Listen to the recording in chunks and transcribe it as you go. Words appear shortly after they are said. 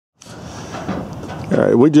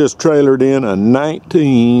Alright, we just trailered in a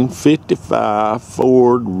 1955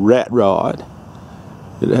 Ford Rat Rod.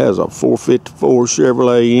 It has a 454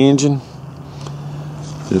 Chevrolet engine.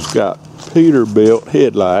 It's got Peterbilt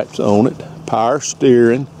headlights on it, power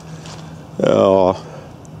steering, a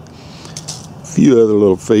few other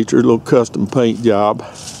little features, a little custom paint job.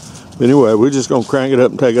 Anyway, we're just going to crank it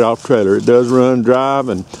up and take it off trailer. It does run drive,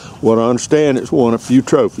 and what I understand, it's won a few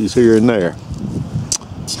trophies here and there.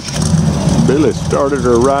 Billy started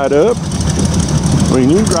her right up. I mean,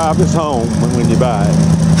 you can drive this home when you buy it.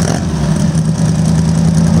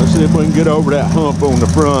 Let's see if we can get over that hump on the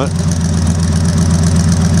front.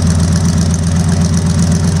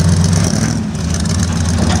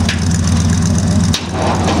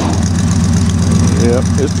 Yep,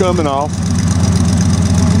 it's coming off.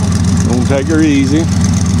 Gonna take her easy.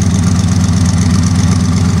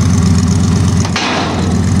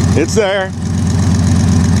 It's there.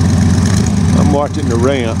 I'm watching the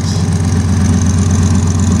ramps.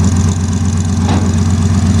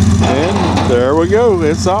 And there we go,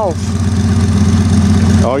 it's off.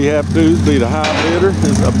 All you have to do is be the high bidder.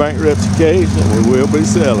 It's a bankruptcy case, and we will be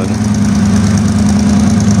selling it.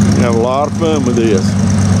 We have a lot of fun with this.